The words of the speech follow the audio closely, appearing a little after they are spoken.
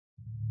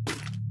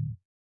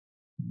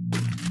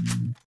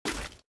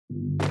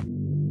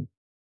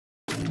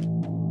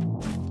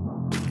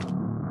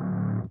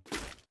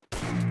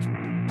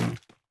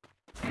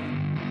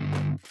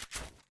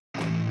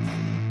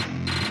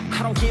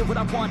I don't get what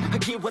I want, I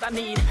get what I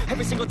need.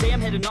 Every single day I'm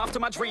heading off to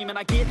my dream, and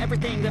I get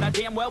everything that I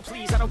damn well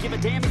please. I don't give a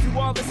damn if you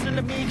all listening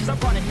to me, cause I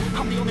run it.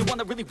 I'm the only one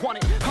that really want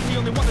it, I'm the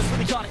only one that's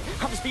really on it.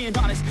 I'm just being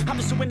honest, I'm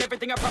just doing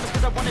everything I promise,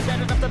 cause I want it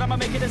bad enough that I'ma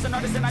make it as an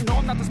artist. And I know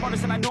I'm not the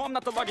smartest, and I know I'm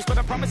not the largest, but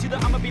I promise you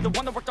that I'ma be the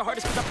one that worked the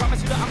hardest. Cause I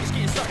promise you that I'm just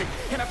getting started,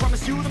 and I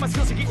promise you that my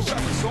skills are getting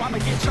sharper. So I'ma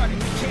get charted,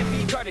 can't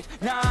be guarded.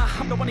 Nah,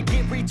 I'm the one to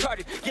get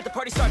retarded. Get the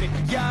party started,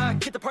 yeah,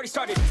 get the party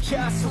started.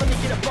 Yeah, so let me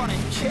get up on it,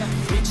 yeah.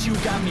 Bitch, you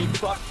got me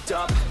fucked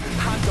up,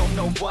 I don't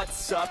know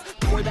what's up.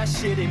 Pour that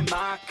shit in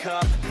my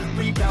cup,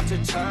 we about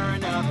to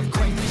turn up.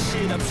 Crank this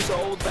shit up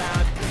so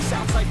loud,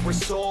 sounds like we're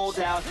sold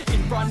out.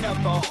 In front of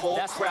a whole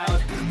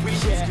crowd, we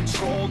lose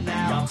control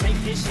now. Y'all take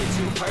this shit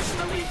too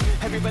personally,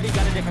 everybody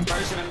got a different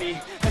version of me.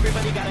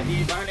 Everybody gotta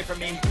be learning from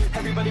me,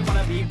 everybody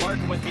wanna be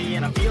working with me.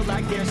 And I feel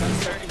like there's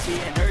uncertainty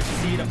and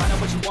urgency to find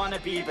out what you wanna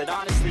be. But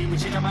honestly, we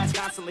change our minds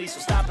constantly, so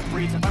stop and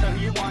breathe and find out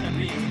who you wanna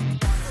be.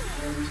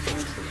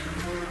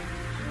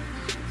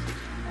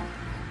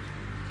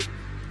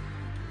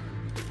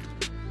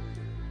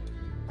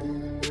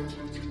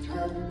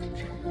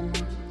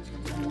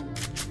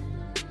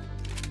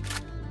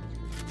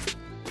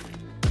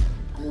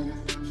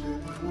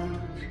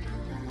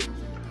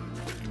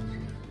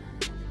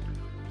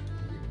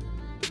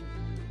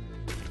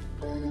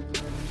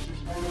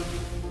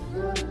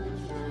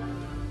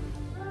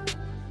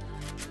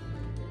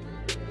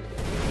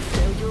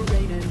 Failure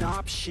ain't an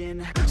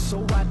option,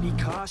 so I'd be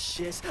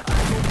cautious. I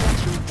hope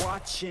that you're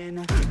watching,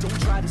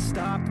 don't try to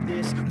stop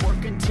this.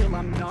 Work until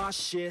I'm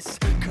nauseous,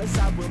 cause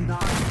I will not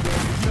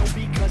quit. No,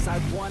 because I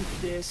want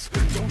this,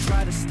 don't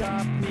try to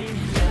stop me.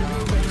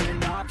 Failure ain't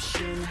an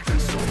option,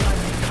 so I'd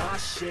be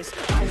cautious.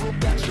 I hope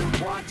that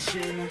you're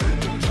watching,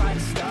 don't try to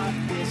stop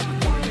this.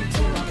 Work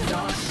until I'm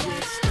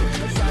nauseous,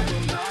 cause I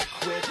will not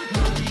quit.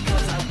 No,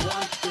 because I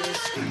want this,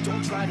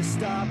 don't try to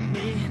stop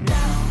me now.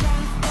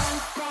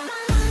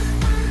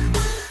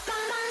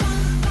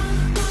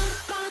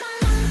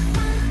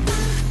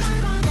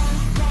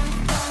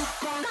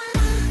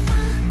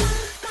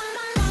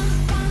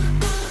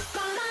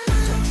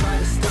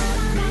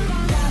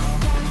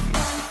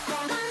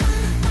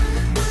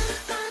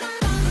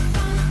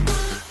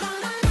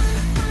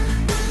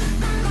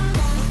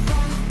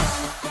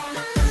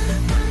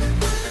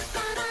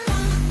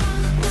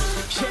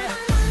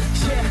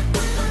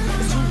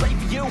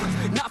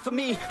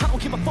 Me, I don't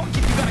give a fuck if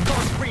you got a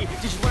college degree.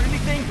 Did you learn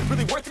anything?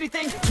 Really worth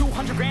anything?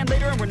 200 grand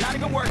later and we're not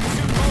even working.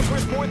 Student loans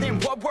worth more than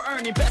what we're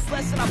earning. Best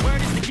lesson I've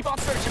learned is to keep on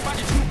searching. Find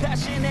your true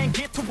passion and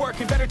get to work.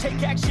 And better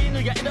take action or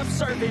you end up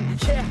serving.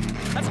 Yeah,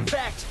 that's a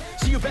fact.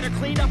 So you better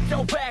clean up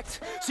your act.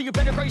 So you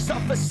better grow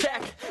yourself a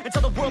sack and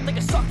tell the world they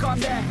can suck on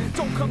that.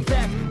 Don't come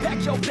back,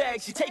 pack your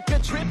bags. You take a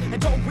trip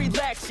and don't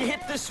relax. You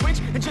hit the switch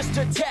and just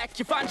attack.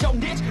 You find your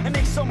niche and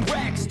make some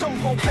racks. Don't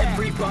hold back.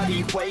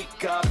 Everybody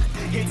wake up,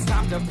 it's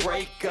time to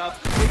break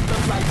up. Live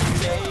the life you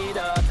made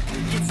up,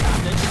 it's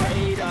time to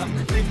trade up.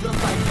 Live the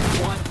life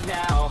you want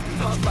now,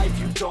 a life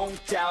you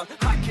don't doubt.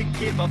 I could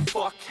give a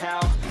fuck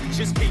how,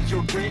 just get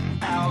your grit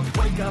out.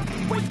 Wake up,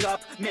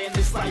 man,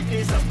 this life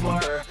is a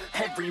blur.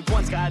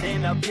 Everyone's got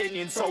an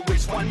opinion, so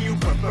which one you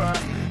prefer?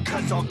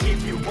 Cause I'll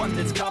give you one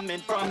that's coming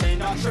from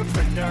an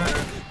entrepreneur.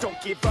 Don't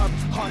give up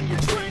on your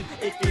dream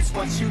if it's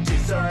what you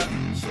deserve.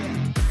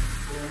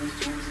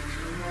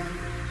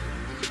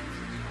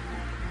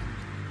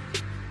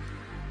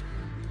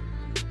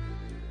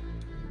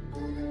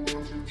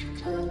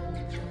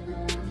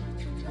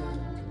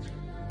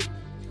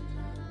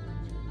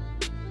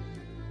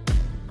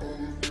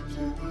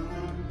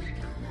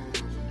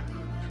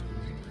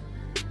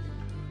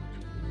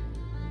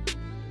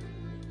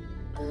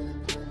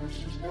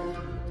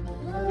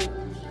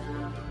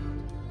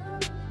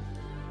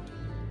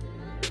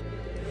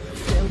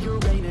 Failure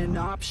ain't an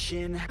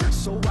option,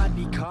 so I'd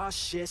be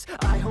cautious.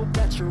 I hope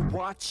that you're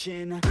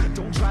watching,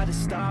 don't try to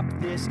stop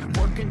this.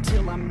 Work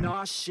until I'm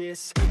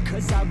nauseous,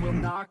 cause I will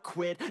not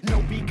quit.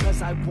 No,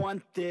 because I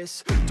want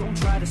this, don't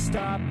try to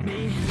stop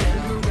me.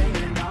 Failure ain't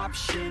an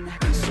option,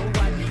 so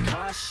I'd be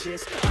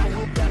cautious. I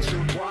hope that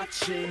you're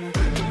watching,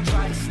 don't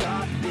try to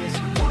stop this.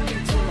 Work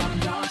until I'm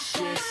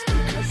nauseous,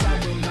 cause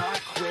I will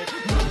not quit.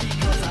 No,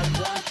 because I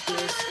want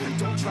this,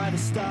 don't try to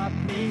stop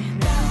me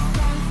now.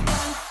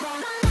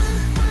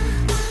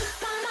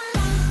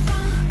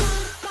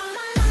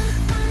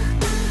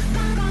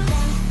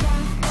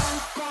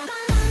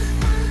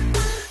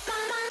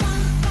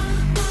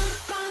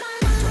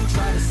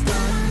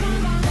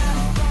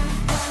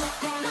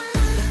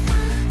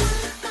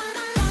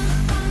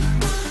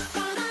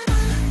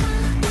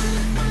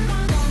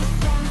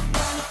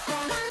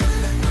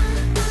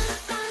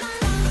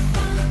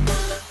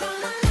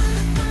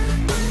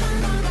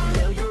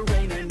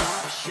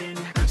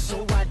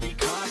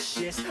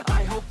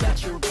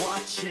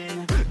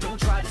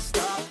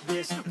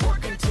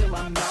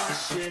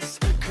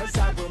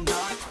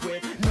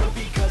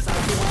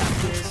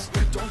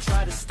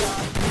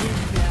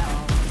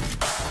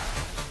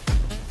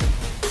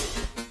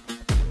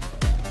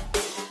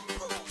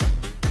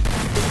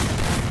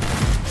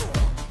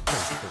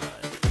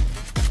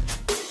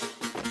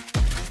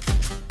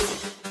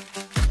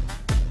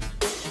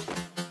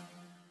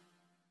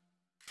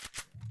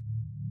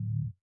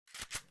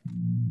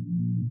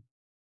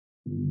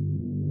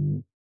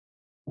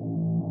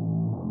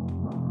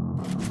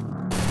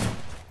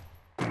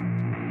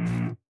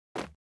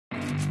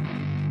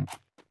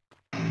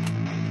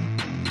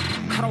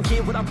 I don't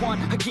get what I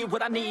want, I get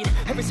what I need.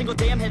 Every single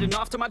day I'm heading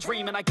off to my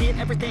dream, and I get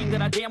everything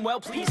that I damn well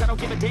please. I don't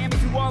give a damn if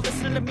you all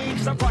listening to me,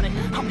 cause I run it.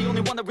 I'm the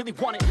only one that really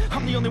want it,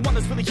 I'm the only one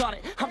that's really on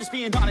it. I'm just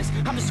being honest,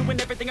 I'm just doing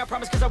everything I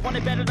promise, cause I want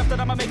it bad enough that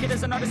I'ma make it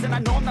as an artist. And I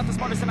know I'm not the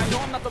smartest, and I know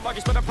I'm not the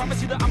largest, but I promise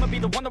you that I'ma be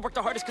the one that worked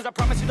the hardest, cause I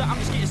promise you that I'm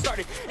just getting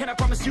started. And I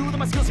promise you that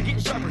my skills are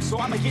getting sharper, so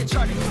I'ma get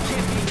charted.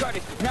 Can't be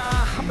guarded,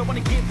 nah, I'm the one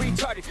to get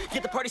retarded.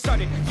 Get the party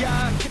started,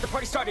 yeah, get the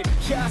party started,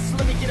 yeah, so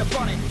let me get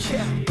up on it,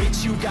 yeah.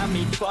 Bitch, you got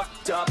me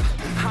fucked up,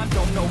 I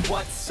don't know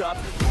what's up.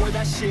 Pour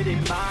that shit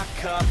in my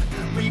cup,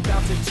 we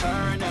bout to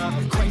turn up.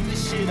 Crank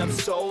this shit up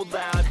so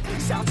loud,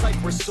 sounds like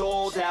we're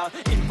sold out.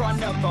 In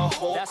front of a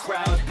whole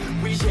crowd,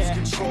 we lose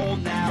control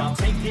now. Y'all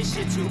take this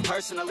shit too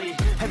personally,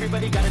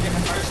 everybody got a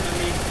different version of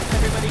me.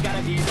 Everybody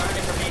gotta be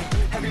learning from me,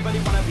 everybody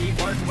wanna be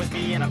working with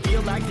me. And I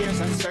feel like there's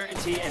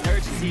uncertainty and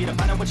urgency to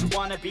find out what you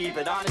wanna be.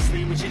 But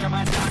honestly, we change our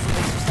minds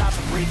constantly, so stop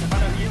and breathe and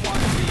find out who you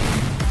wanna be.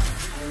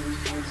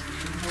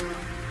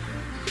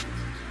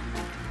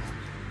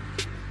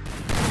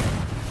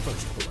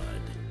 First blood.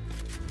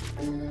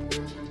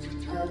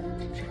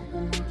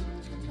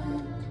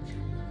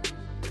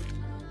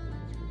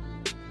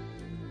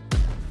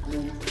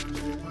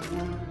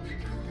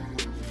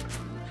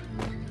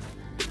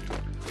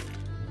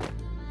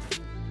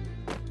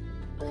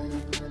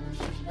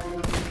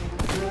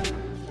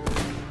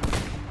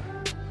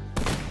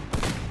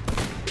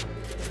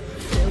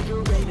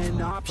 Failure ain't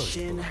an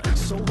option,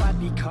 so I'd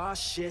be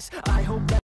cautious. I hope that